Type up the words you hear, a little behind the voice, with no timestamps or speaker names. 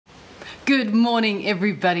Good morning,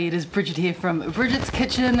 everybody. It is Bridget here from Bridget's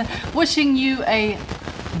Kitchen, wishing you a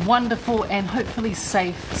wonderful and hopefully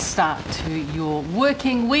safe start to your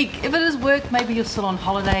working week. If it is work, maybe you're still on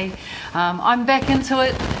holiday. I'm back into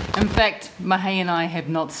it. In fact, Mahe and I have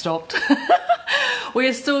not stopped.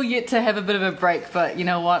 We're still yet to have a bit of a break, but you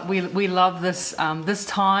know what? We love this this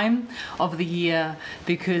time of the year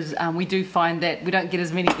because we do find that we don't get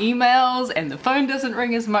as many emails and the phone doesn't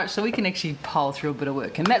ring as much, so we can actually pile through a bit of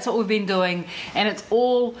work. And that's what we've been doing, and it's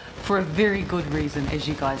all for a very good reason, as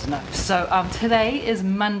you guys know. So today is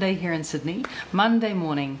Monday here in Sydney, Monday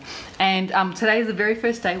morning, and today is the very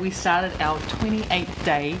first day we started our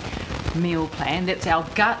 28-day meal plan. That's our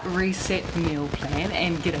gut reset meal plan.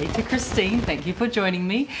 And g'day to Christine, thank you for joining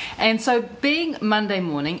me. And so being Monday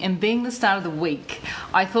morning and being the start of the week,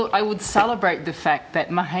 I thought I would celebrate the fact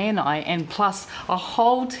that Mahe and I, and plus a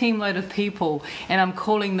whole team load of people, and I'm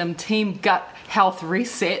calling them Team Gut Health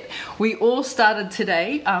Reset, we all started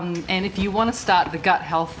today. And if you want to start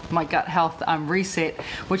the my gut health reset,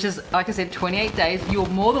 which is, like I said, 28 days, you're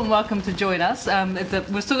more than welcome to join us.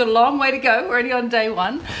 We've still got a long way to go. We're only on day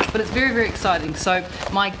one, but it's very, very exciting. So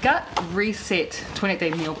my gut reset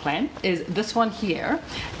 28-day meal plan is this one here,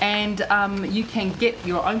 and you can get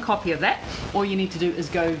your own copy of that. All you need to do is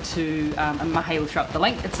go to, and Mahe will throw up the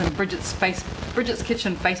link. It's in Bridget's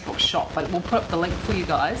Kitchen Facebook shop, but we'll put up the link for you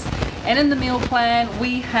guys. And in the meal plan,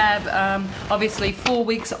 we have obviously 4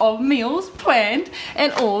 weeks of meals planned,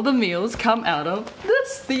 and all the meals come out of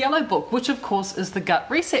this, the yellow book, which of course is the gut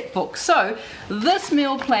reset book. So this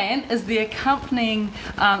meal plan is the accompanying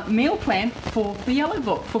meal plan for the yellow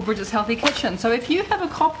book for Bridget's Healthy Kitchen. So if you have a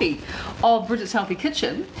copy of Bridget's Healthy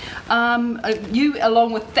Kitchen, you,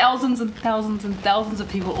 along with thousands and thousands and thousands of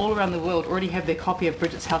people all around the world, already have their copy of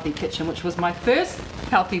Bridget's Healthy Kitchen, which was my first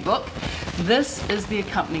healthy book. This is the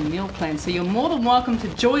accompanying meal plan, so you're more than welcome to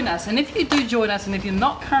join us. And if you do join us, and if you're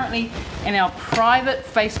not currently in our private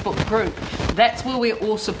Facebook group, that's where we're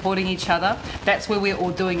all supporting each other. That's where we're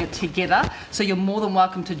all doing it together. So you're more than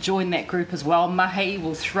welcome to join that group as well. Mahe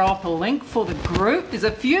will throw up a link for the group. There's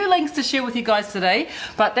a few links to share with you guys today,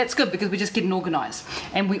 but that's good because we're just getting organized.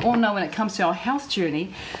 And we all know when it comes to our health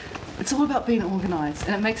journey, it's all about being organized,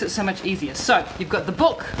 and it makes it so much easier. So you've got the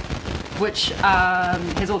book, which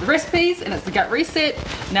has all the recipes, and it's the gut reset.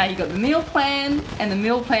 Now you've got the meal plan, and the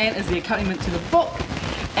meal plan is the accompaniment to the book.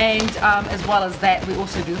 And as well as that, we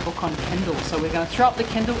also do the book on Kindle. So we're going to throw up the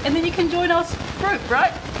Kindle, and then you can join our group,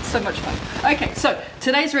 right? It's so much fun. Okay, so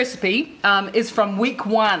today's recipe is from week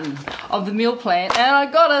 1 of the meal plan, and I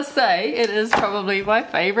gotta say, it is probably my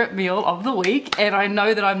favorite meal of the week, and I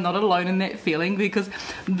know that I'm not alone in that feeling, because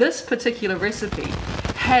this particular recipe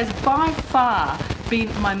has by far been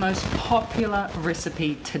my most popular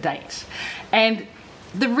recipe to date. And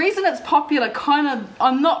the reason it's popular,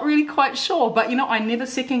 I'm not really quite sure, but you know, I never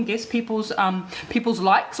second guess people's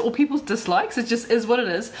likes or people's dislikes. It just is what it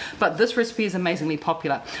is. But this recipe is amazingly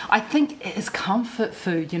popular. I think it is comfort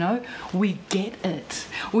food, you know. We get it.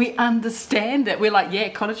 We understand it. We're like, yeah,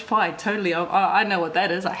 cottage pie, totally. I know what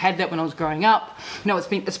that is. I had that when I was growing up. You know,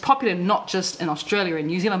 it's popular not just in Australia and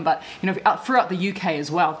New Zealand, but you know, throughout the UK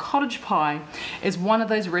as well. Cottage pie is one of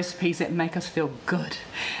those recipes that make us feel good.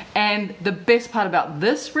 And the best part about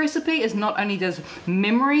this recipe is not only does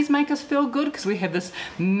memories make us feel good, because we have this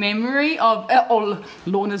memory of, oh,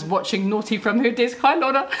 Lorna's watching naughty from her desk. Hi,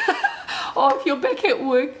 Lorna. Oh, if you're back at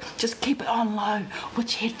work, just keep it on low.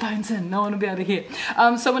 Put your headphones in. No one will be able to hear.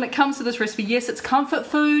 So when it comes to this recipe, yes, it's comfort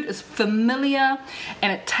food. It's familiar,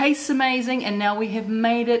 and it tastes amazing. And now we have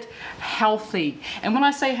made it healthy. And when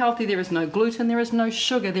I say healthy, there is no gluten, there is no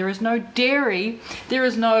sugar, there is no dairy, there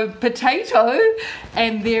is no potato,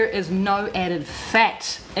 and there is no added fat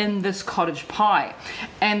in this cottage pie.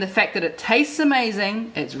 And the fact that it tastes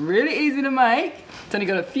amazing, it's really easy to make. It's only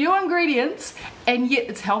got a few ingredients, and yet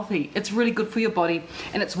it's healthy. It's really good for your body,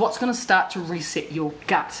 and it's what's going to start to reset your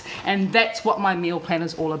gut. And that's what my meal plan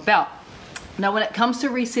is all about. Now, when it comes to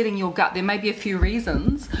resetting your gut, there may be a few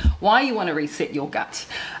reasons why you want to reset your gut.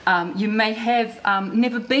 You may have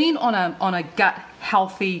never been on a gut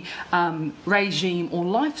healthy regime or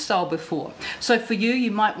lifestyle before. So for you,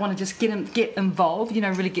 you might want to just get involved, you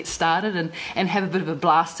know, really get started and have a bit of a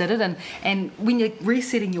blast at it. And when you're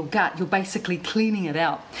resetting your gut, you're basically cleaning it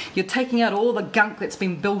out. You're taking out all the gunk that's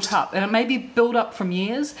been built up, and it may be built up from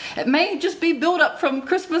years. It may just be built up from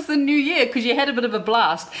Christmas and New Year because you had a bit of a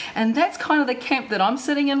blast. And that's kind of the camp that I'm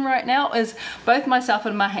sitting in right now. Is both myself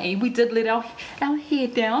and Mahe, we did let our hair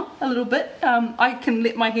down a little bit. I can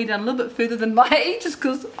let my hair down a little bit further than Mahe, just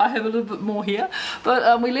because I have a little bit more hair.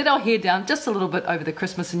 But we let our hair down just a little bit over the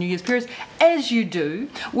Christmas and New Year's periods, as you do.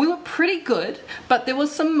 We were pretty good, but there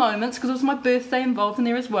was some moments, because it was my birthday involved in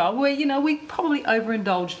there as well, where, you know, we probably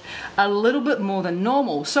overindulged a little bit more than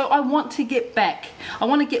normal. So I want to get back. I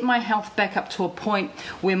want to get my health back up to a point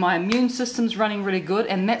where my immune system's running really good,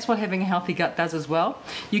 and that's what having a healthy gut does as well.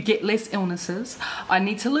 You get less illnesses. I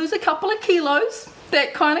need to lose a couple of kilos.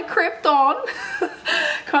 That kind of crept on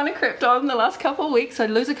in the last couple of weeks. So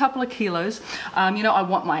lose a couple of kilos. You know, I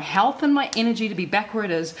want my health and my energy to be back where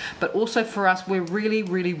it is, but also for us, we're really,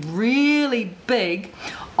 really, really big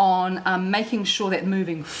on making sure that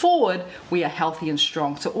moving forward, we are healthy and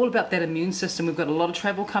strong. So all about that immune system. We've got a lot of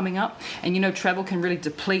travel coming up, and you know, travel can really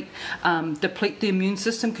deplete the immune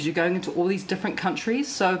system because you're going into all these different countries.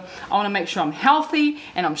 So I want to make sure I'm healthy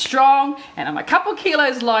and I'm strong and I'm a couple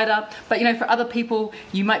kilos lighter. But you know, for other people,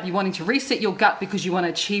 you might be wanting to reset your gut because you want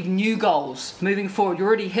to achieve new goals moving forward. You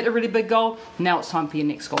already hit a really big goal. Now it's time for your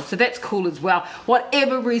next goal. So that's cool as well.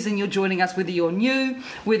 Whatever reason you're joining us, whether you're new,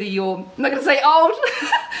 whether you're, I'm not going to say old,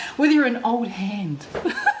 whether you're an old hand,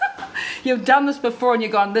 you've done this before and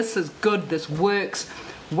you're going, this is good, this works.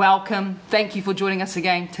 Welcome. Thank you for joining us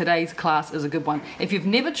again. Today's class is a good one. If you've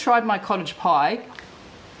never tried my cottage pie,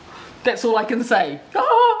 that's all I can say.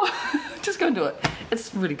 Oh, just go and do it.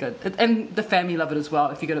 It's really good, and the family love it as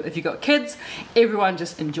well. If you got kids, everyone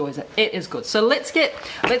just enjoys it. It is good. So let's get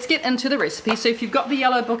into the recipe. So if you've got the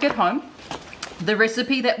yellow book at home, the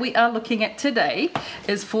recipe that we are looking at today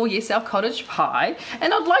is for, yes, our cottage pie.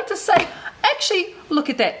 And I'd like to say, actually, look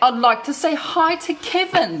at that. I'd like to say hi to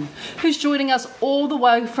Kevin, who's joining us all the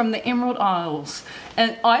way from the Emerald Isles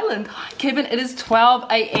and Island. Hi, Kevin. It is 12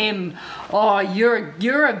 a.m. Oh,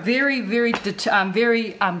 you're a very, very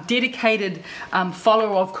dedicated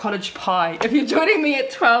follower of cottage pie. If you're joining me at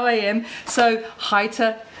 12 a.m. So hi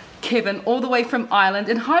to Kevin all the way from Ireland,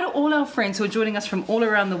 and hi to all our friends who are joining us from all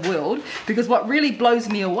around the world, because what really blows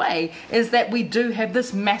me away is that we do have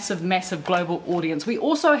this massive global audience. We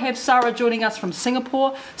also have Sarah joining us from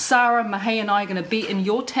Singapore. Sarah, Mahey and I are going to be in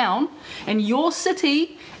your town, in your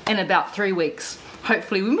city, in about 3 weeks.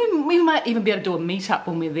 Hopefully, we might even be able to do a meetup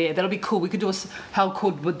when we're there. That'll be cool. We could do how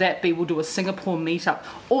cool would that be? We'll do a Singapore meetup.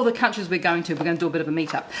 All the countries we're going to do a bit of a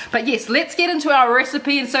meetup. But yes, let's get into our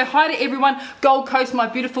recipe. And so hi to everyone. Gold Coast, my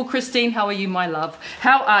beautiful Christine. How are you, my love?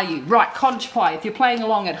 How are you? Right, cottage pie. If you're playing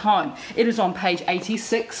along at home, it is on page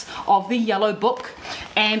 86 of the yellow book.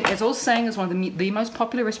 And as I was saying, it's one of the most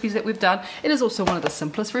popular recipes that we've done. It is also one of the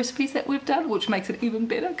simplest recipes that we've done, which makes it even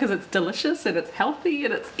better because it's delicious and it's healthy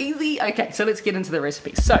and it's easy. Okay, so let's get into the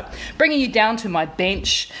recipe. So bringing you down to my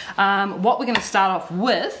bench, what we're going to start off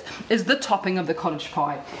with is the topping of the cottage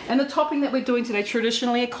pie. And the topping that we're doing today,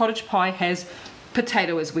 traditionally a cottage pie has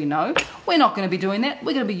potato, as we know. We're not going to be doing that.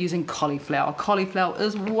 We're going to be using cauliflower. Cauliflower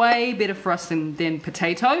is way better for us than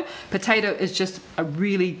potato. Potato is just a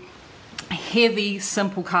really heavy,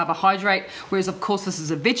 simple carbohydrate, whereas of course this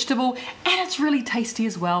is a vegetable and it's really tasty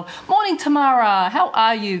as well. Morning, Tamara, how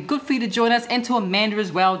are you? Good for you to join us, and to Amanda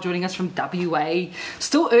as well, joining us from WA.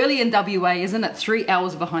 Still early in WA, isn't it? 3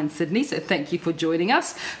 hours behind Sydney, so thank you for joining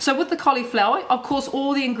us. So with the cauliflower, of course,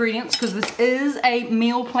 all the ingredients, because this is a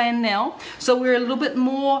meal plan now, so we're a little bit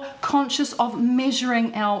more conscious of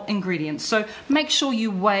measuring our ingredients. So make sure you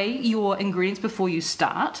weigh your ingredients before you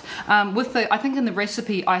start. I think in the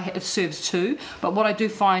recipe it serves 2, but what I do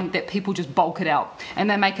find that people just bulk it out and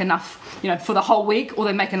they make enough, you know, for the whole week, or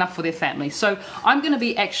they make enough for their family. So I'm going to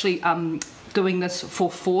be actually doing this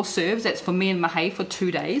for 4 serves. That's for me and Mahey for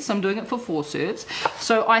 2 days. So I'm doing it for 4 serves.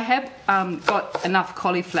 So I have got enough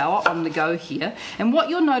cauliflower on the go here. And what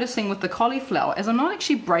you're noticing with the cauliflower is I'm not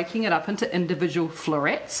actually breaking it up into individual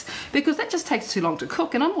florets, because that just takes too long to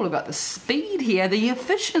cook. And I'm all about the speed here, the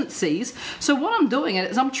efficiencies. So what I'm doing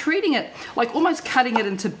is I'm treating it like almost cutting it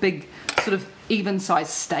into big sort of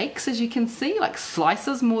even-sized steaks, as you can see, like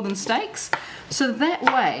slices more than steaks. So that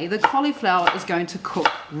way the cauliflower is going to cook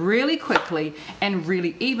really quickly and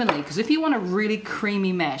really evenly, because if you want a really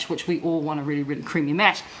creamy mash, which we all want a really, really creamy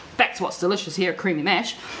mash, that's what's delicious here, a creamy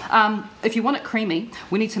mash. If you want it creamy,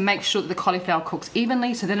 we need to make sure that the cauliflower cooks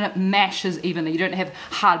evenly, so then it mashes evenly. You don't have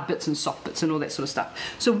hard bits and soft bits and all that sort of stuff.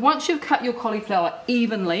 So once you've cut your cauliflower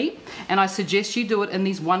evenly, and I suggest you do it in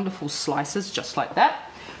these wonderful slices just like that,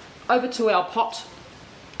 over to our pot,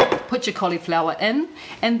 put your cauliflower in,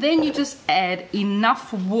 and then you just add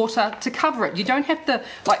enough water to cover it. You don't have to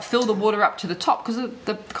like fill the water up to the top, because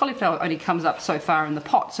the cauliflower only comes up so far in the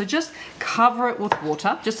pot. So just cover it with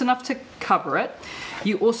water, just enough to cover it.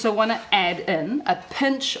 You also want to add in a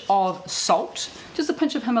pinch of salt. Just a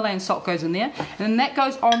pinch of Himalayan salt goes in there, and then that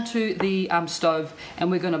goes onto the stove, and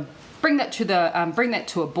we're going to bring that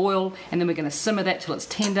to a boil, and then we're going to simmer that till it's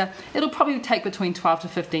tender. It'll probably take between 12 to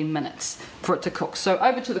 15 minutes for it to cook. So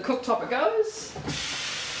over to the cooktop it goes.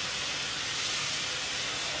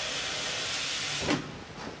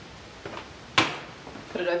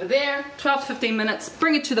 Put it over there, 12 to 15 minutes,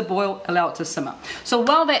 bring it to the boil, allow it to simmer. So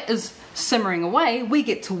while that is simmering away, we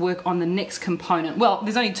get to work on the next component. Well,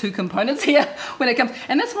 there's only two components here when it comes,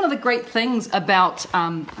 and that's one of the great things about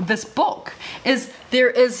this book, is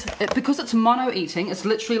because it's mono eating, it's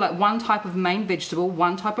literally like one type of main vegetable,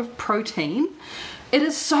 one type of protein. It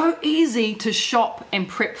is so easy to shop and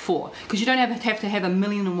prep for, because you don't have to have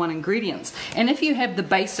 1,000,001 ingredients. And if you have the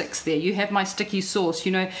basics there, you have my sticky sauce,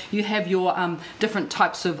 you know, you have your different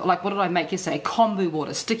types of, like, what did I make yesterday? Kombu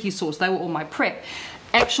water, sticky sauce, they were all my prep.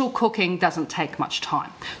 Actual cooking doesn't take much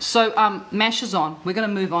time. So mash is on. We're going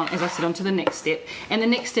to move on, as I said, on to the next step. And the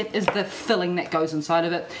next step is the filling that goes inside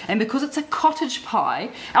of it. And because it's a cottage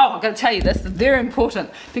pie, oh, I'm going to tell you this, it's very important.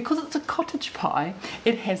 Because it's a cottage pie,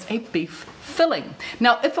 it has a beef filling.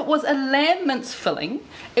 Now, if it was a lamb mince filling,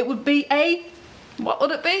 it would be a, what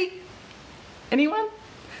would it be? Anyone?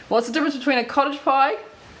 What's the difference between a cottage pie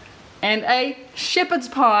and a shepherd's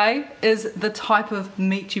pie? Is the type of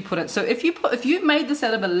meat you put in. So if you made this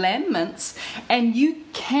out of a lamb mince, and you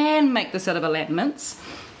can make this out of a lamb mince,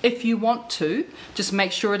 if you want to, just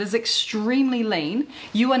make sure it is extremely lean,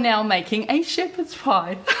 you are now making a shepherd's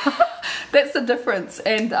pie. That's the difference,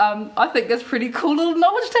 and I think that's pretty cool little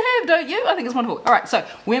knowledge to have, don't you? I think it's wonderful. All right, so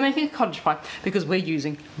we're making a cottage pie because we're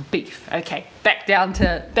using beef. Okay, back down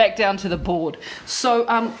to the board. So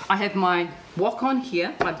I have my wok on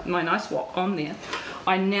here, my nice wok on there.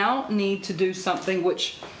 I now need to do something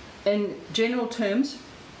which, in general terms,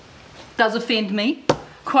 does offend me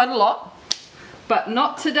quite a lot. But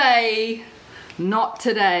not today,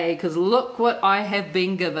 because look what I have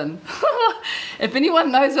been given. If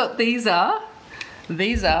anyone knows what these are,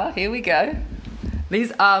 here we go.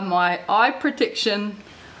 These are my eye protection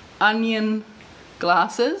onion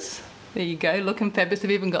glasses. There you go, looking fabulous.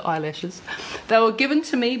 They've even got eyelashes. They were given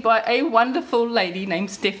to me by a wonderful lady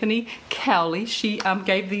named Stephanie Cowley. She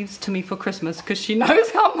gave these to me for Christmas because she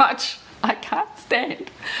knows how much I can't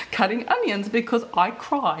stand cutting onions because I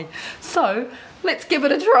cry. So let's give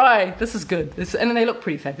it a try. This is good. And they look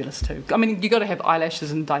pretty fabulous too. I mean, you got to have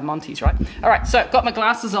eyelashes and diamantes, right? All right, so got my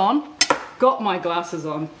glasses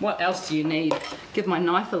on. What else do you need? Give my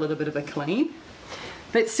knife a little bit of a clean.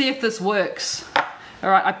 Let's see if this works. All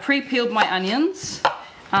right, I pre-peeled my onions.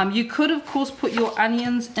 You could, of course, put your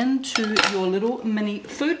onions into your little mini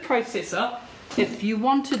food processor if you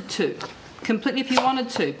wanted to. Completely if you wanted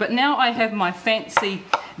to. But now I have my fancy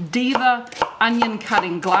Diva onion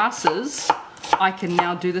cutting glasses. I can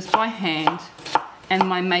now do this by hand, and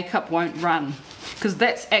my makeup won't run. Because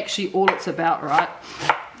that's actually all it's about, right?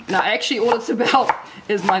 Now, actually all it's about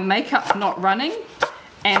is my makeup not running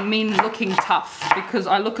and me looking tough, because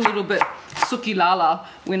I look a little bit suki lala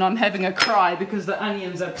when I'm having a cry because the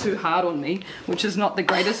onions are too hard on me, which is not the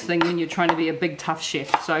greatest thing when you're trying to be a big tough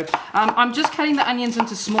chef. So I'm just cutting the onions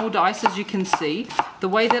into small dice, as you can see. The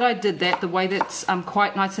way that I did that, the way that's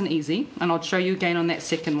quite nice and easy, and I'll show you again on that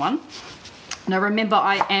second one. Now remember,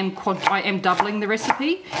 I am doubling the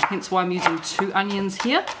recipe, hence why I'm using 2 onions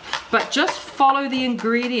here. But just follow the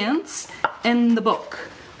ingredients in the book.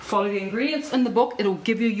 Follow the ingredients in the book, it'll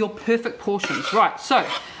give you your perfect portions. Right, so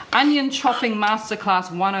Onion Chopping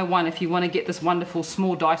Masterclass 101 if you want to get this wonderful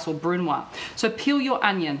small dice or brunoise. So peel your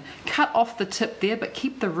onion, cut off the tip there, but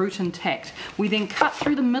keep the root intact. We then cut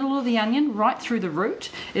through the middle of the onion, right through the root.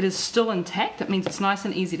 It is still intact, that means it's nice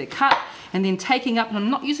and easy to cut. And then taking up, and I'm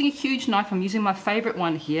not using a huge knife, I'm using my favorite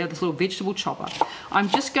one here, this little vegetable chopper. I'm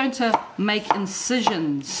just going to make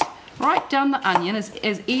incisions right down the onion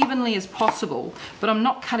as evenly as possible, but I'm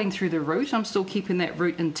not cutting through the root. I'm still keeping that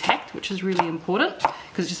root intact, which is really important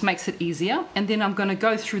because it just makes it easier. And then I'm going to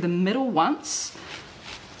go through the middle once,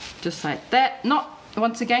 just like that. Not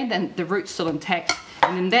once again, then the root's still intact,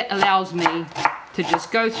 and then that allows me to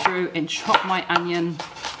just go through and chop my onion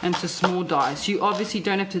into small dice. You obviously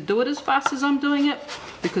don't have to do it as fast as I'm doing it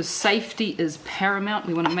because safety is paramount.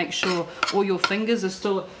 We want to make sure all your fingers are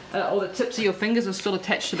still, all the tips of your fingers are still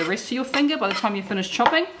attached to the rest of your finger by the time you finish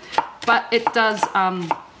chopping. But it does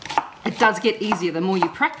get easier. The more you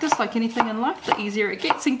practice, like anything in life, the easier it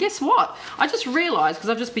gets. And guess what? I just realized, because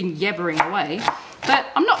I've just been yabbering away,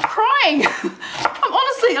 that I'm not crying.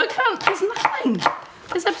 Honestly, I can't, there's nothing.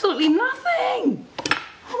 There's absolutely nothing.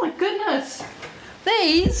 Oh my goodness.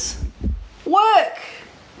 These work.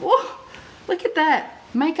 Whoa, look at that.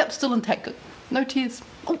 Makeup's still intact. No tears.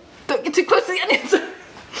 Oh, don't get too close to the onions.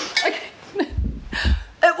 Okay.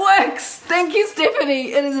 It works. Thank you, Stephanie.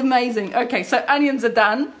 company. It is amazing. Okay, so onions are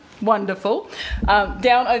done. Wonderful.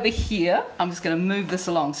 Down over here, I'm just going to move this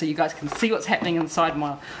along so you guys can see what's happening inside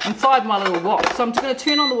my little wok. So I'm just going to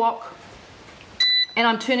turn on the wok, and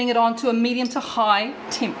I'm turning it on to a medium to high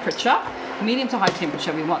temperature. Medium to high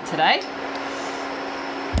temperature we want today.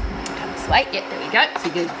 This way, yeah, there we go. So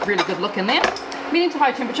you get a really good look in there. Medium to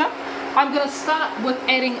high temperature. I'm going to start with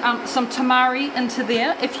adding some tamari into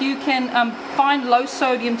there. If you can find low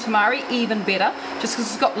sodium tamari, even better, just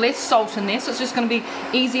because it's got less salt in there, so it's just going to be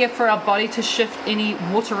easier for our body to shift any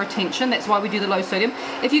water retention. That's why we do the low sodium.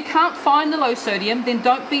 If you can't find the low sodium, then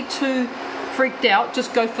don't be too freaked out.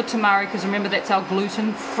 Just go for tamari, because remember, that's our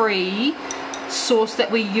gluten-free sauce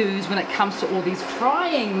that we use when it comes to all these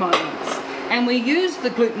frying moments. And we use the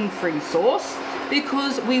gluten-free sauce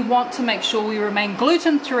because we want to make sure we remain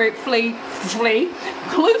gluten-free throughout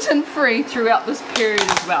this period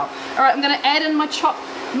as well. All right, I'm going to add in my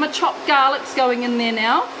chopped garlic's going in there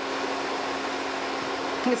now. I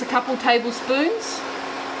think it's a couple tablespoons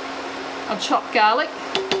of chopped garlic.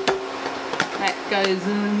 That goes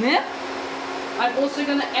in there. I'm also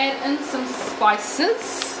going to add in some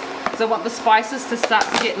spices, because I want the spices to start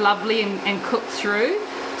to get lovely and cook through.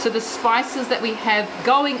 So the spices that we have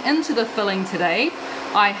going into the filling today,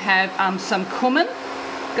 I have some cumin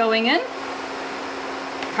going in.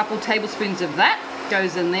 A couple tablespoons of that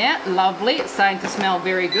goes in there. Lovely. It's starting to smell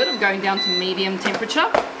very good. I'm going down to medium temperature.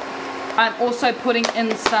 I'm also putting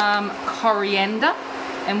in some coriander.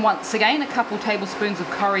 And once again, a couple tablespoons of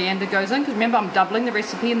coriander goes in, because remember, I'm doubling the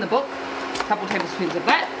recipe in the book. A couple tablespoons of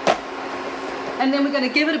that. And then we're going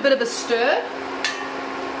to give it a bit of a stir.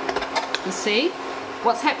 You see?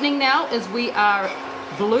 What's happening now is we are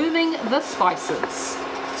blooming the spices.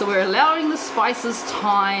 So we're allowing the spices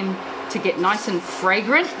time to get nice and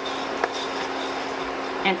fragrant.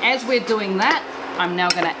 And as we're doing that, I'm now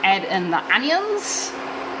going to add in the onions.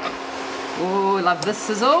 Oh, I love this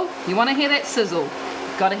sizzle. You want to hear that sizzle?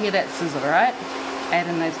 Got to hear that sizzle, right? Add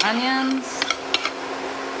in those onions.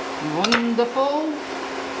 Wonderful.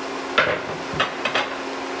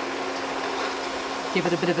 Give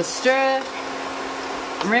it a bit of a stir.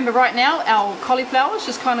 Remember, right now our cauliflower is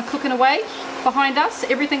just kind of cooking away behind us.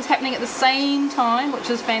 Everything's happening at the same time,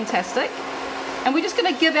 which is fantastic. And we're just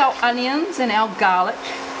going to give our onions and our garlic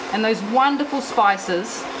and those wonderful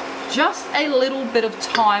spices just a little bit of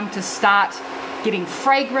time to start getting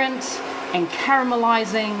fragrant and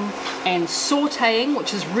caramelizing and sauteing,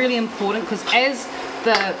 which is really important, because as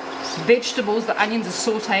the vegetables, the onions are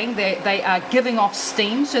sauteing, they are giving off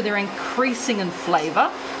steam, so they're increasing in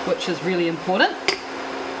flavor, which is really important.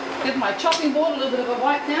 Give my chopping board a little bit of a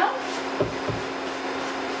wipe now,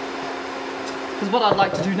 because what I'd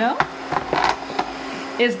like to do now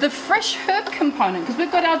is the fresh herb component, because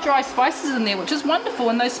we've got our dry spices in there, which is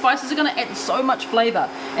wonderful, and those spices are going to add so much flavor,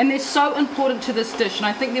 and they're so important to this dish, and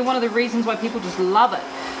I think they're one of the reasons why people just love it,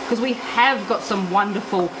 because we have got some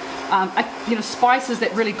wonderful spices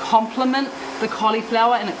that really complement the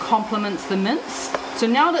cauliflower, and it complements the mince. So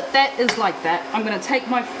now that that is like that, I'm going to take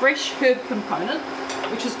my fresh herb component,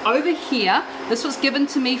 which is over here. This was given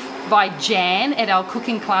to me by Jan at our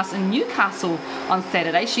cooking class in Newcastle on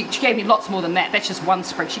Saturday. She gave me lots more than that. That's just one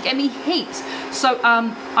sprig. She gave me heaps. So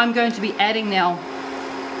I'm going to be adding now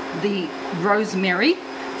the rosemary.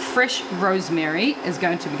 Fresh rosemary is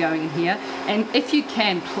going to be going in here. And if you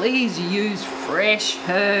can, please use fresh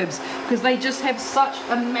herbs, because they just have such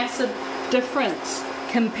a massive difference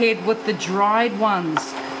compared with the dried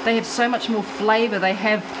ones. They have so much more flavor. They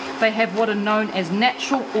have what are known as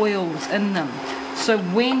natural oils in them. So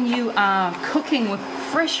when you are cooking with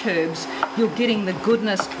fresh herbs, you're getting the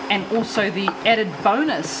goodness and also the added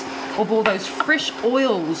bonus of all those fresh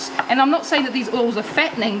oils. And I'm not saying that these oils are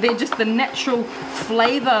fattening, they're just the natural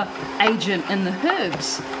flavor agent in the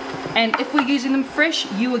herbs. And if we're using them fresh,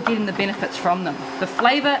 you are getting the benefits from them, the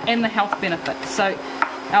flavor and the health benefits. So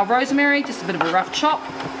our rosemary, just a bit of a rough chop.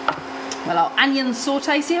 Well, our onions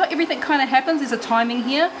saute. See how everything kind of happens? There's a timing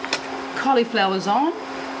here. Cauliflower's on,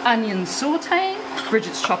 onions sauteing,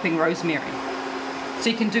 Bridget's chopping rosemary.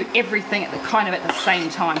 So you can do everything at the same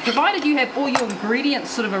time, provided you have all your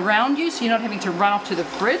ingredients sort of around you, so you're not having to run off to the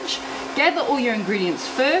fridge. Gather all your ingredients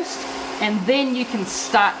first, and then you can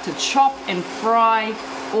start to chop and fry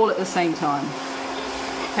all at the same time.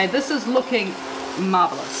 Okay, this is looking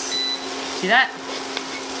marvelous. See that?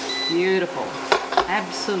 Beautiful.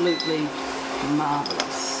 Absolutely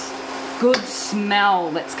marvelous. Good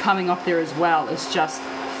smell that's coming off there as well is just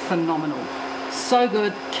phenomenal. So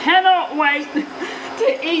good. Cannot wait to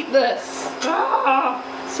eat this.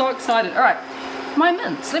 So excited. All right, my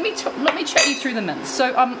mince. Let me chat you through the mince.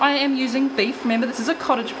 So I am using beef. Remember, this is a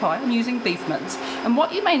cottage pie. I'm using beef mince. And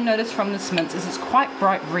what you may notice from this mince is it's quite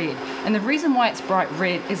bright red. And the reason why it's bright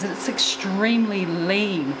red is that it's extremely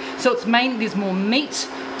lean. So it's mainly, there's more meat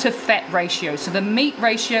to fat ratio. So the meat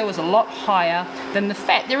ratio is a lot higher than the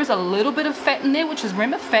fat. There is a little bit of fat in there, which is,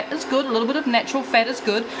 remember, fat is good. A little bit of natural fat is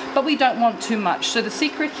good, but we don't want too much. So the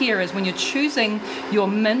secret here is when you're choosing your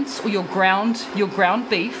mince or your ground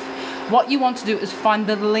beef, what you want to do is find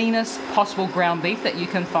the leanest possible ground beef that you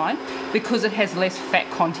can find, because it has less fat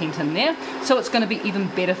content in there. So it's going to be even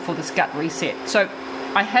better for this gut reset. So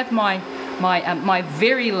I have my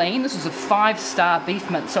very lean. This is a 5-star beef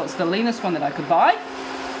mince, so it's the leanest one that I could buy.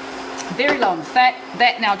 Very low in fat.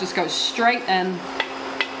 That now just goes straight in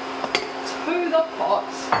to the pot.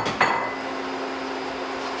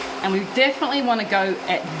 And we definitely want to go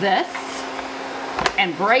at this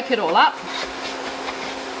and break it all up.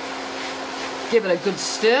 Give it a good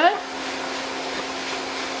stir.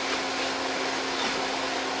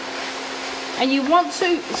 And you want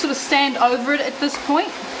to sort of stand over it at this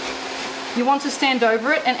point. You want to stand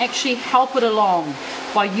over it and actually help it along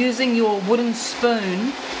by using your wooden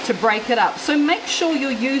spoon to break it up. So make sure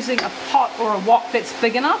you're using a pot or a wok that's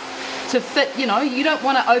big enough to fit, you know, you don't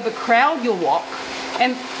want to overcrowd your wok.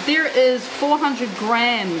 And there is 400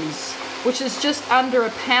 grams, which is just under a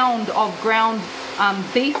pound of ground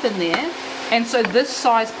beef in there. And so this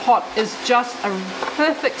size pot is just a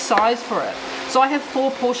perfect size for it. So I have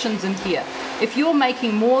 4 portions in here. If you're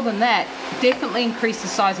making more than that, definitely increase the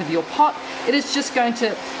size of your pot. It is just going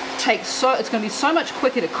to take it's going to be so much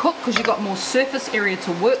quicker to cook because you've got more surface area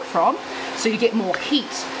to work from, so you get more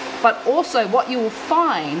heat. But also what you will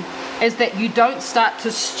find is that you don't start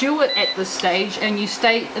to stew it at this stage and you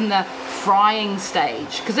stay in the frying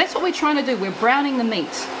stage, because that's what we're trying to do. We're browning the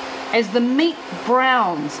meat. As the meat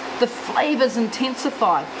browns, the flavors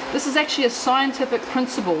intensify. This is actually a scientific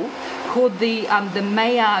principle called the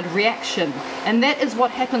Maillard reaction. And that is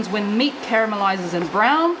what happens when meat caramelizes and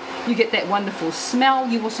brown. You get that wonderful smell.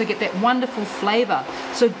 You also get that wonderful flavor.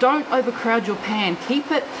 So don't overcrowd your pan.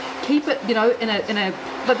 Keep it, you know, in a,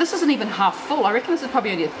 but this isn't even half full. I reckon this is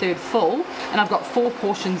probably only a third full, and I've got 4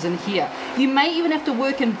 portions in here. You may even have to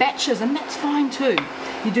work in batches, and that's fine too.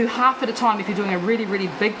 You do half at a time if you're doing a really, really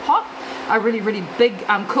big pot, a really, really big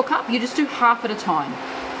cook up. You just do half at a time.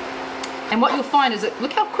 And what you'll find is that,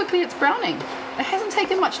 look how quickly it's browning. It hasn't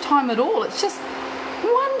taken much time at all. It's just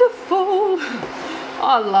wonderful.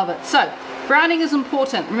 I love it. So browning is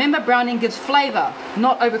important. Remember, browning gives flavor.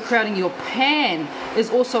 Not overcrowding your pan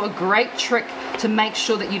is also a great trick to make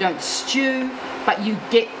sure that you don't stew, but you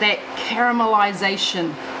get that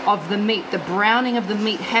caramelization of the meat. The browning of the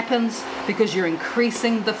meat happens because you're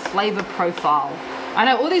increasing the flavor profile. I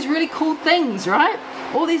know, all these really cool things, right?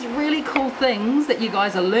 All these really cool things that you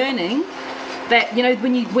guys are learning, that, you know,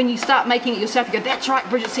 when you start making it yourself, you go, that's right,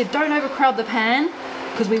 Bridget said, don't overcrowd the pan,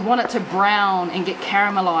 because we want it to brown and get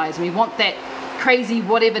caramelized. And we want that crazy,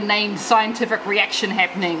 whatever named scientific reaction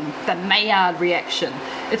happening, the Maillard reaction.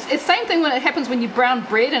 It's the same thing when it happens when you brown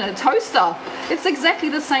bread in a toaster. It's exactly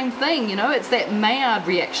the same thing, you know, it's that Maillard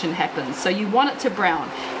reaction happens. So you want it to brown.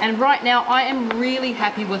 And right now I am really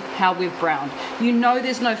happy with how we've browned. You know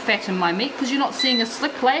there's no fat in my meat because you're not seeing a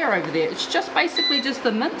slick layer over there. It's just basically just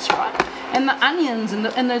the mince, right? And the onions and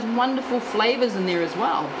those wonderful flavors in there as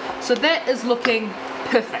well. So that is looking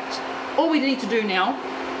perfect. All we need to do now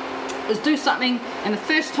is do something. And the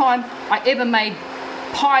first time I ever made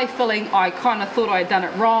pie filling, I kind of thought I had done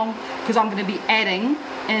it wrong, because I'm going to be adding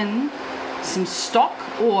in some stock,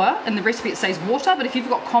 or in the recipe it says water, but if you've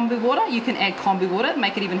got kombu water, you can add kombu water,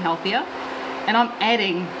 make it even healthier. And I'm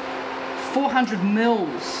adding 400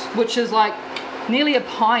 mils, which is like nearly a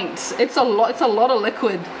pint. It's a lot of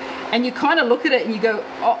liquid. And you kind of look at it and you go,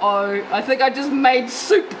 uh-oh, I think I just made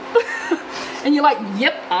soup. And you're like,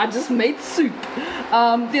 yep, I just made soup.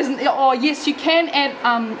 Oh yes, you can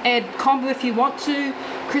add kombu if you want to,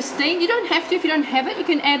 Christine. You don't have to if you don't have it. You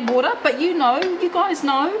can add water, but you guys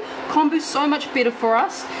know, kombu's so much better for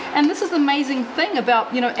us. And this is the amazing thing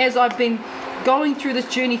about, you know, as I've been going through this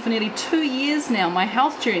journey for nearly 2 years now, my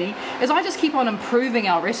health journey, is I just keep on improving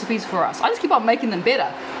our recipes for us. I just keep on making them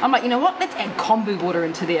better. I'm like, you know what, let's add kombu water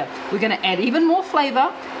into there. We're going to add even more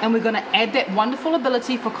flavor, and we're going to add that wonderful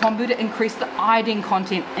ability for kombu to increase the iodine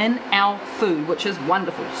content in our food, which is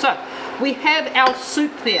wonderful. So we have our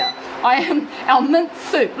soup there. Our mint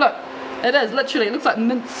soup. Look, it is literally, it looks like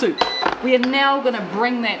mint soup. We are now going to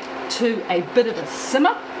bring that to a bit of a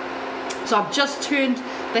simmer. So I've just turned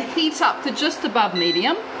the heat up to just above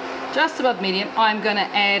medium. I'm going to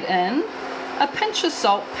add in a pinch of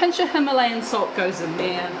salt. Pinch of Himalayan salt goes in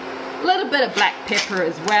there. A little bit of black pepper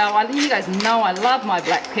as well. You guys know I love my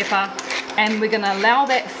black pepper. And we're going to allow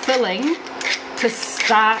that filling to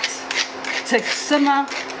start to simmer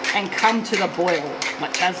and come to the boil,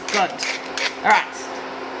 which is good. Alright,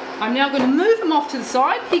 I'm now going to move him off to the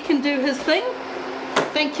side. He can do his thing.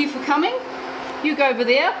 Thank you for coming. You go over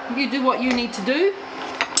there, you do what you need to do.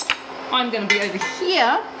 I'm going to be over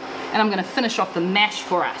here and I'm going to finish off the mash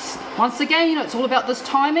for us. Once again, you know, it's all about this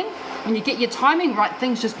timing. When you get your timing right,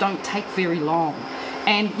 things just don't take very long.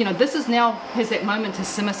 And you know, this is now has that moment to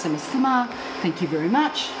simmer, simmer, simmer. Thank you very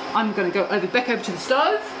much. I'm going to go back over to the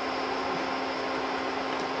stove.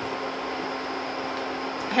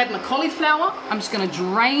 I had my cauliflower. I'm just going to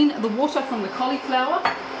drain the water from the cauliflower.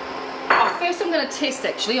 Oh, first I'm going to test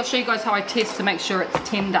actually. I'll show you guys how I test to make sure it's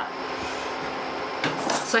tender.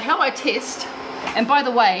 So how I test, and by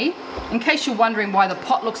the way, in case you're wondering why the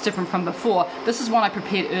pot looks different from before, this is one I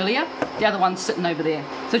prepared earlier. The other one's sitting over there.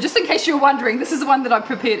 So just in case you're wondering, this is the one that I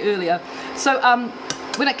prepared earlier. So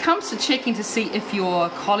when it comes to checking to see if your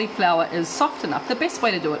cauliflower is soft enough, the best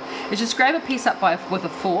way to do it is just grab a piece up with a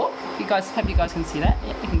fork. Hope you guys can see that.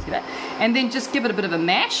 Yeah, you can see that. And then just give it a bit of a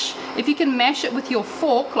mash. If you can mash it with your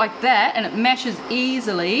fork like that and it mashes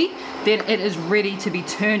easily, then it is ready to be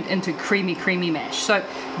turned into creamy, creamy mash. So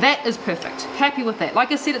that is perfect. Happy with that.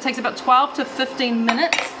 Like I said, it takes about 12 to 15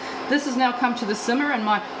 minutes. This has now come to the simmer and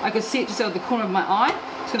I can see it just out of the corner of my eye.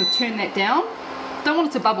 Just going to turn that down. Don't want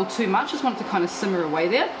it to bubble too much, just want it to kind of simmer away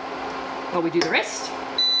there while we do the rest.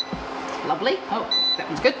 Lovely. Oh, that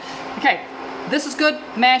one's good. Okay, this is good.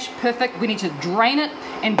 Mash, perfect. We need to drain it,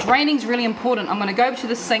 and draining is really important. I'm going to go over to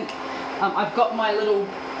the sink. I've got my little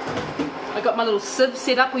sieve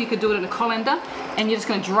set up where you could do it in a colander, and you're just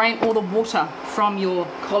going to drain all the water from your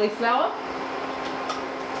cauliflower.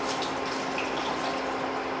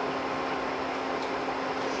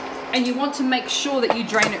 And you want to make sure that you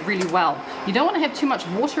drain it really well. You don't want to have too much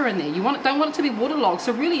water in there. You don't want it to be waterlogged.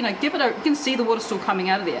 So really, you know, give it a, you can see the water still coming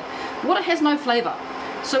out of there. Water has no flavor.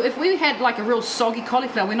 So if we had like a real soggy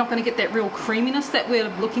cauliflower, we're not going to get that real creaminess that we're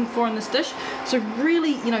looking for in this dish. So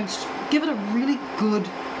really, you know, give it a really good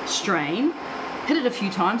strain. Hit it a few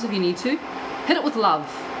times if you need to. Hit it with love,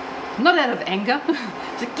 not out of anger.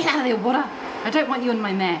 So get out of there, water. I don't want you in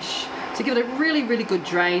my mash. So give it a really, really good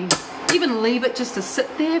drain. Even leave it just to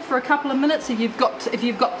sit there for a couple of minutes if you've got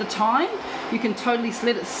the time. You can totally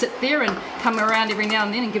let it sit there and come around every now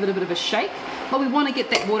and then and give it a bit of a shake. But we want to get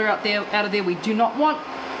that water out of there. We do not want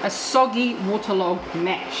a soggy, waterlogged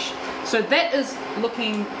mash. So that is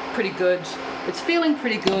looking pretty good. It's feeling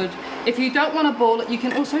pretty good. If you don't want to boil it, you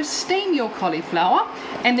can also steam your cauliflower,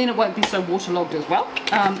 and then it won't be so waterlogged as well.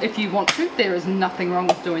 If you want to, there is nothing wrong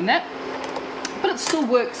with doing that. But it still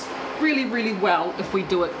works really, really well if we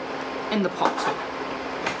do it in the pot.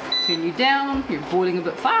 Turn you down. You're boiling a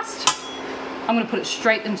bit fast. I'm going to put it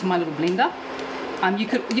straight into my little blender.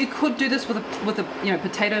 You could do this with a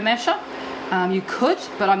potato masher. You could,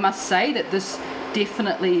 but I must say that this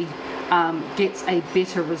definitely gets a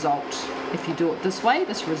better result if you do it this way.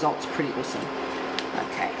 This result's pretty awesome.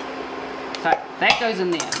 Okay, so that goes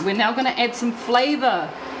in there. We're now going to add some flavor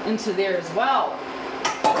into there as well.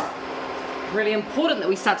 Really important that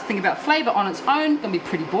we start to think about flavor on its own. It's going to be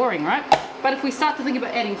pretty boring, right? But if we start to think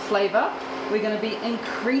about adding flavor, we're going to be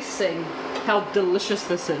increasing how delicious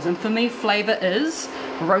this is. And for me, flavor is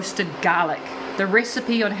roasted garlic. The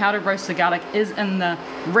recipe on how to roast the garlic is in the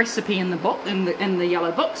recipe in the book, in the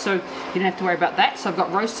yellow book, so you don't have to worry about that. So I've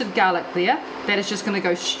got roasted garlic there. That is just going to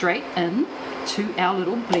go straight in to our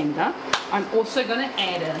little blender. I'm also going to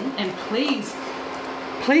add in, and please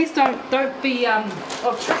don't be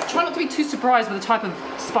try not to be too surprised with the type of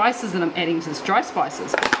spices that I'm adding to this, dry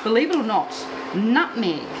spices. Believe it or not,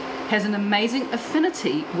 nutmeg has an amazing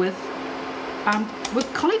affinity with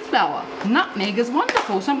cauliflower. Nutmeg is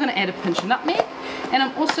wonderful, so I'm going to add a pinch of nutmeg, and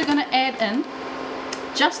I'm also going to add in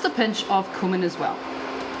just a pinch of cumin as well.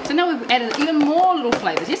 So now we've added even more little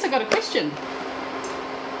flavors. Yes, I got a question.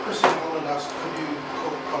 Christine Holland asked, could you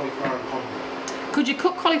cook cauliflower and kombu? Could you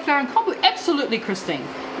cook cauliflower and kombu? Absolutely, Christine.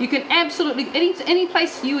 You can absolutely, any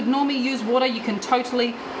place you would normally use water, you can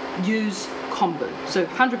totally use kombu. So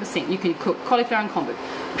 100% you can cook cauliflower and kombu.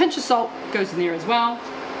 Pinch of salt goes in there as well.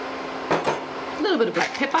 A little bit of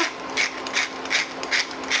black pepper.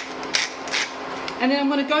 And then I'm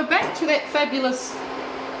going to go back to that fabulous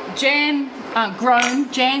Jan-grown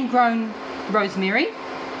rosemary.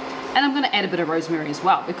 And I'm going to add a bit of rosemary as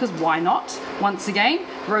well, because why not? Once again,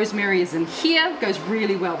 rosemary is in here, goes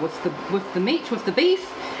really well with the meat, with the beef,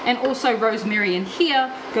 and also rosemary in here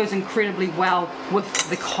goes incredibly well with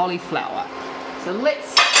the cauliflower. So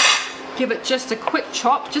let's give it just a quick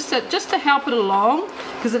chop, just to help it along,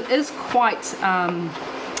 because it is quite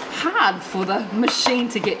hard for the machine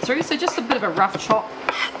to get through. So just a bit of a rough chop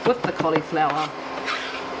with the cauliflower.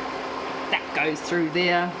 That goes through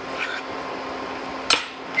there.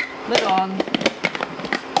 Lid on.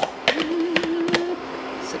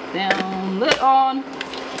 Sit down, lid on.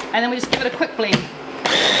 And then we just give it a quick blend.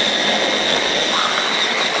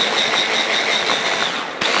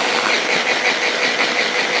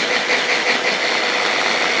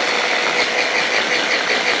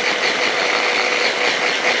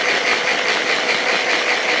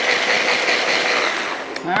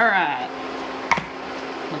 Alright,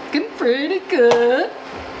 looking pretty good,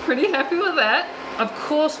 pretty happy with that. Of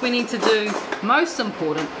course we need to do, most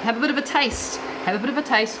important, have a bit of a taste,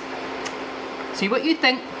 see what you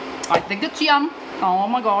think. I think it's yum. Oh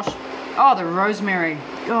my gosh. Oh, the rosemary,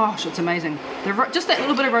 gosh, it's amazing. Just that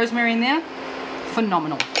little bit of rosemary in there,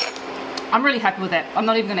 phenomenal. I'm really happy with that. I'm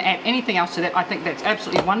not even going to add anything else to that. I think that's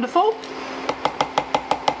absolutely wonderful.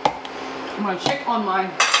 I'm going to check on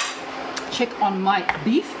my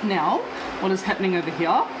beef now. What is happening over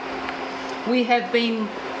here? We have been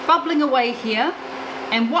bubbling away here,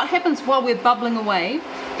 and what happens while we're bubbling away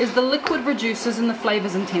is the liquid reduces and the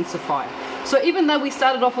flavors intensify. So even though we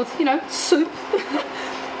started off with, you know, soup,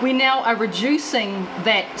 we now are reducing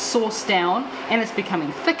that sauce down, and it's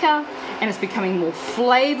becoming thicker, and it's becoming more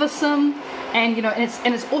flavorsome, and you know,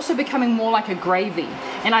 and it's also becoming more like a gravy.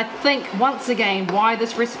 And I think once again why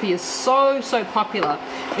this recipe is so popular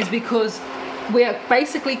is because we're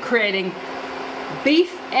basically creating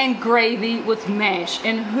beef and gravy with mash,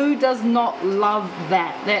 and who does not love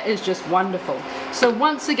that? That is just wonderful. So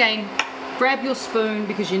once again, grab your spoon,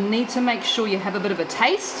 because you need to make sure you have a bit of a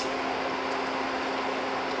taste.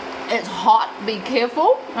 It's hot, be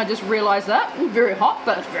careful. I just realized that. It's very hot,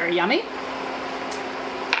 but it's very yummy.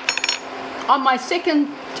 On my second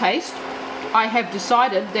taste, I have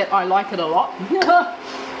decided that I like it a lot.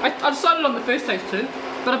 I decided on the first taste too,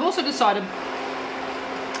 but I've also decided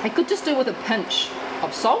I could just do with a pinch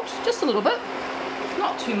of salt, just a little bit,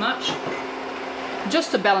 not too much, just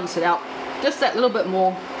to balance it out, just that little bit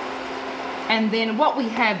more. And then what we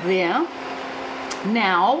have there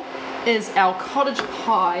now is our cottage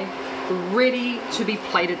pie ready to be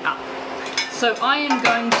plated up. So I am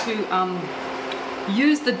going to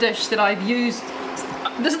use the dish that I've used.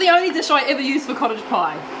 This is the only dish I ever use for cottage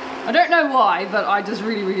pie. I don't know why, but I just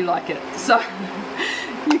really like it. So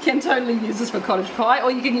you can totally use this for cottage pie,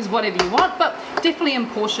 or you can use whatever you want, but definitely in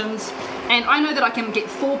portions. And I know that I can get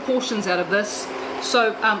 4 portions out of this.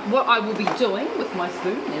 So what I will be doing with my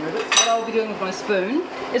spoon, there it is, what I will be doing with my spoon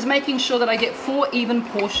is making sure that I get 4 even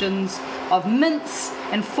portions of mince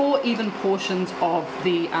and 4 even portions of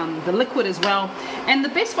the liquid as well. And the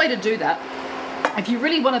best way to do that, if you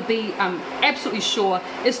really want to be absolutely sure,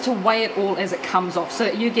 is to weigh it all as it comes off, so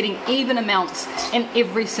that you're getting even amounts in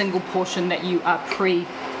every single portion that you are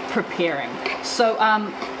preparing. So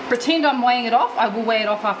pretend I'm weighing it off. I will weigh it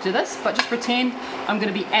off after this, but just pretend I'm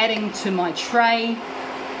going to be adding to my tray,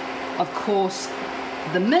 of course,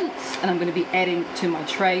 the mince, and I'm going to be adding to my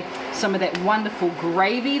tray some of that wonderful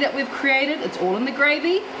gravy that we've created. It's all in the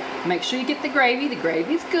gravy. Make sure you get the gravy. The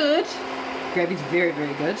gravy's good. Gravy's very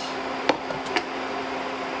good.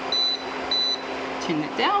 Turn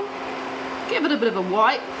that down. Give it a bit of a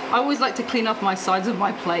wipe. I always like to clean off my sides of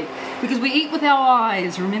my plate, because we eat with our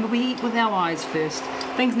eyes. Remember, we eat with our eyes first.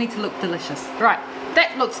 Things need to look delicious. Right,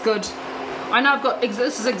 that looks good. I know I've got,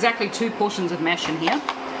 this is exactly 2 portions of mash in here.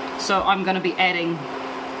 So I'm going to be adding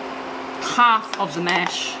half of the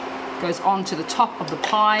mash goes on to the top of the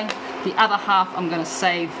pie. The other half I'm going to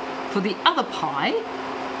save for the other pie.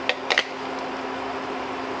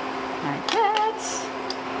 Like that.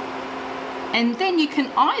 And then you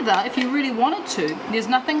can either, if you really wanted to, there's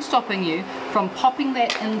nothing stopping you from popping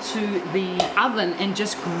that into the oven and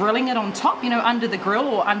just grilling it on top, you know, under the grill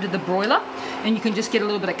or under the broiler, and you can just get a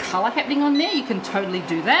little bit of color happening on there. You can totally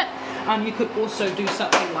do that. You could also do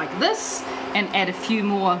something like this and add a few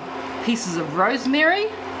more pieces of rosemary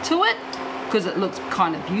to it, because it looks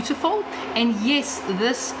kind of beautiful. And yes,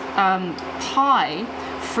 this pie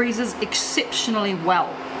freezes exceptionally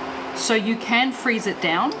well, so you can freeze it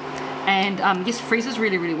down. And yes, freezes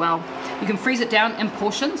really well. You can freeze it down in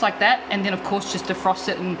portions like that, and then of course just defrost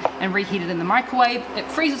it and reheat it in the microwave. It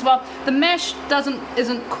freezes well. The mash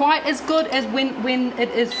isn't quite as good as when it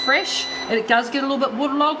is fresh. It does get a little bit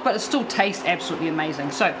waterlogged, but it still tastes absolutely amazing.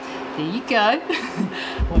 So there you go.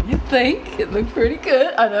 What do you think? It looks pretty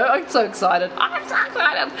good. I know, I'm so excited. I'm so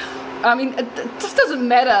excited. I mean, it just doesn't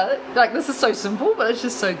matter. Like, this is so simple, but it's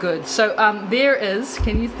just so good. So there is,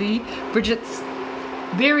 can you see Bridget's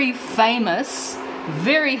very famous,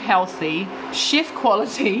 very healthy, chef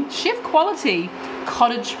quality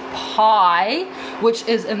cottage pie, which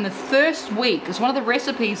is in the first week. It's one of the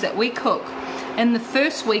recipes that we cook in the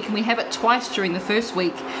first week, and we have it twice during the first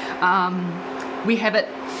week. We have it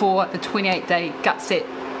for the 28-day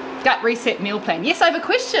gut reset meal plan. Yes, I have a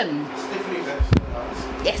question. Stephanie's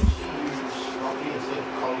Yes. broccoli instead of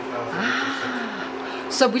cauliflower.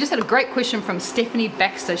 So we just had a great question from Stephanie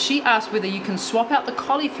Baxter. She asked whether you can swap out the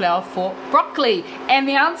cauliflower for broccoli. And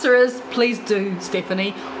the answer is, please do,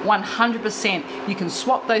 Stephanie. 100%. You can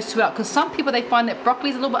swap those two out, because some people, they find that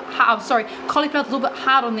broccoli's a little bit hard, cauliflower's a little bit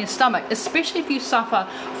hard on their stomach, especially if you suffer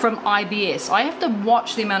from IBS. I have to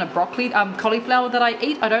watch the amount of cauliflower that I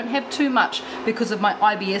eat. I don't have too much because of my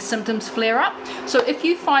IBS symptoms flare up. So if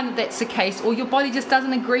you find that that's the case, or your body just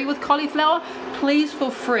doesn't agree with cauliflower, please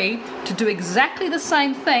feel free to do exactly the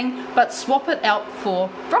same thing, but swap it out for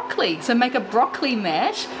broccoli. So make a broccoli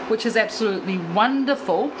mash, which is absolutely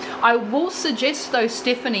wonderful. I will suggest though,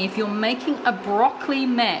 Stephanie, if you're making a broccoli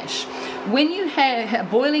mash, when you have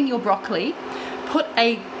boiling your broccoli, put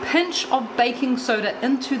a pinch of baking soda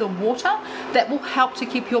into the water. That will help to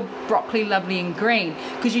keep your broccoli lovely and green,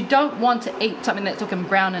 because you don't want to eat something that's looking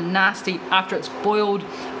brown and nasty after it's boiled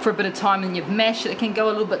for a bit of time and you've mashed it. It can go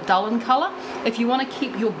a little bit dull in color. If you want to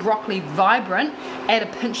keep your broccoli vibrant, add a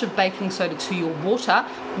pinch of baking soda to your water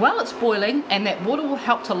while it's boiling, and that water will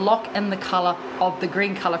help to lock in the color of the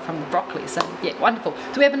green color from the broccoli. So yeah, wonderful.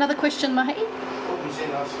 Do we have another question, Mahi?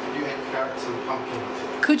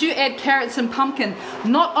 Could you add carrots and pumpkin?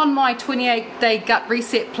 Not on my 28-day gut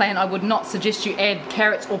reset plan. I would not suggest you add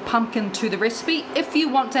carrots or pumpkin to the recipe. If you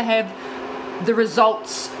want to have the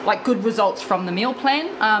results, like good results from the meal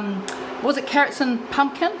plan, was it carrots and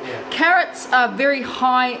pumpkin? Yeah. Carrots are very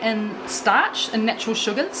high in starch and natural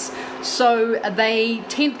sugars, so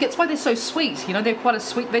that's why they're so sweet. You know, they're quite a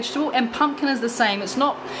sweet vegetable. And pumpkin is the same. It's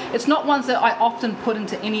not ones that I often put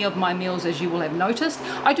into any of my meals, as you will have noticed.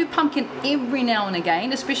 I do pumpkin every now and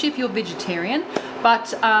again, especially if you're vegetarian.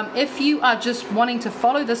 But if you are just wanting to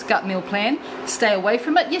follow this gut meal plan, stay away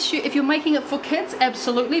from it. Yes, if you're making it for kids,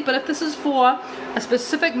 absolutely. But if this is for a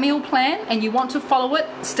specific meal plan and you want to follow it,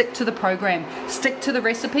 stick to the program. Stick to the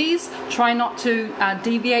recipes. Try not to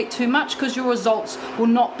deviate too much, because your results will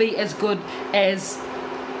not be as good as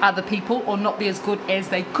other people, or not be as good as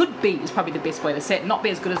they could be, is probably the best way to say it. Not be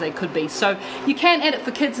as good as they could be. So you can add it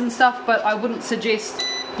for kids and stuff, but I wouldn't suggest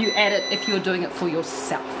you add it if you're doing it for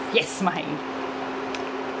yourself. Yes, Mahi.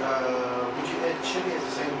 Would you add chili at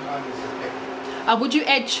the same time as the pepper? Would you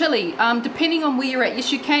add chili? Depending on where you're at,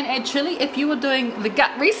 yes, you can add chili. If you were doing the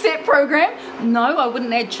gut reset program, no, I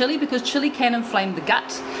wouldn't add chili, because chili can inflame the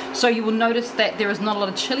gut. So you will notice that there is not a lot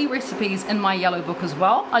of chili recipes in my yellow book as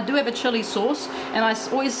well. I do have a chili sauce, and I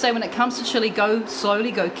always say when it comes to chili, go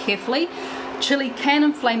slowly, go carefully. Chili can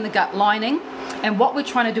inflame the gut lining, and what we're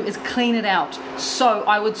trying to do is clean it out. So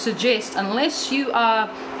I would suggest, unless you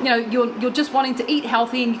are, you're just wanting to eat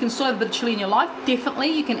healthy and you can still have a bit of chili in your life,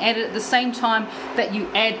 definitely you can add it at the same time that you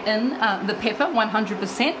add in the pepper,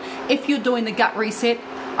 100%. If you're doing the gut reset,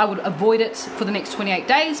 I would avoid it for the next 28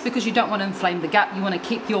 days, because you don't want to inflame the gut. You want to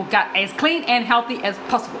keep your gut as clean and healthy as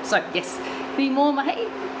possible. So yes, any more, Mahi?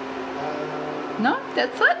 No,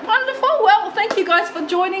 that's it. Wonderful. Well, thank you guys for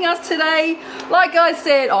joining us today. Like I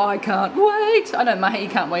said, I can't wait. I know Mahi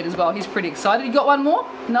can't wait as well. He's pretty excited. You got one more?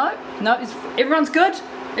 No? Everyone's good?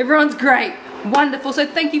 Everyone's great. Wonderful. So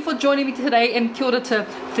thank you for joining me today, and kia ora to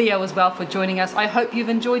Theo as well for joining us. I hope you've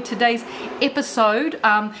enjoyed today's episode,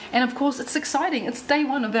 and of course it's exciting. It's day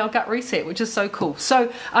one of our gut reset, which is so cool.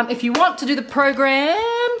 So if you want to do the program,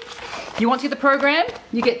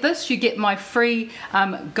 you get this. You get my free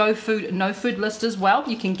Go Food, No Food list as well.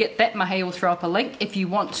 You can get that. Mahi will throw up a link. If you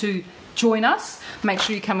want to join us, make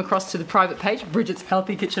sure you come across to the private page, Bridget's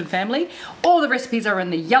Healthy Kitchen Family. All the recipes are in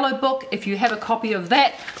the yellow book. If you have a copy of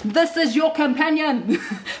that, this is your companion.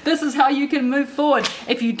 This is how you can move forward.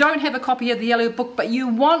 If you don't have a copy of the yellow book, but you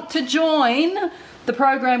want to join the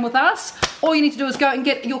program with us, all you need to do is go and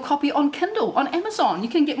get your copy on Kindle, on Amazon. You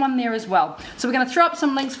can get one there as well. So we're going to throw up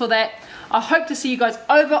some links for that. I hope to see you guys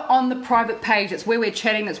over on the private page. That's where we're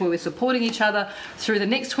chatting. That's where we're supporting each other through the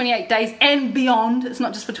next 28 days and beyond. It's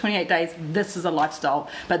not just for 28 days. This is a lifestyle.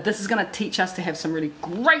 But this is going to teach us to have some really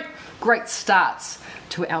great starts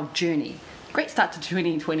to our journey. Great start to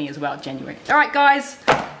 2020 as well, January. All right, guys.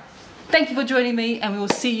 Thank you for joining me, and we will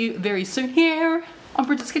see you very soon here on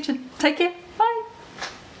Bridget's Kitchen. Take care.